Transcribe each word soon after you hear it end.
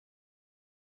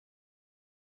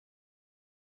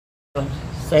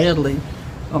Sadly,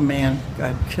 a man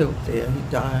got killed there. He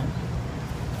died.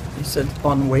 He said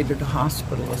on the way to the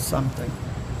hospital or something.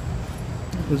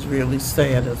 It was really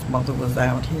sad. His mother was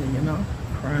out here,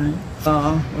 crying.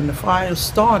 When the fire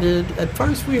started, at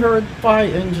first we heard fire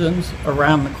engines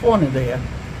around the corner there.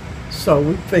 So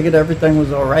we figured everything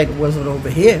was all right. It wasn't over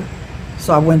here.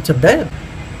 So I went to bed.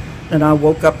 And I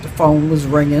woke up, the phone was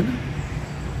ringing.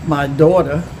 My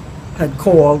daughter had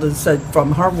called and said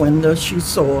from her window she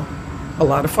saw a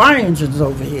lot of fire engines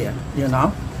over here.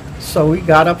 So we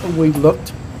got up and we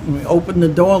looked, and we opened the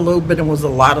door a little bit and there was a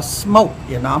lot of smoke.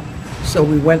 So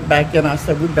we went back in. I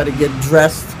said, we better get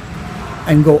dressed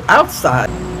and go outside.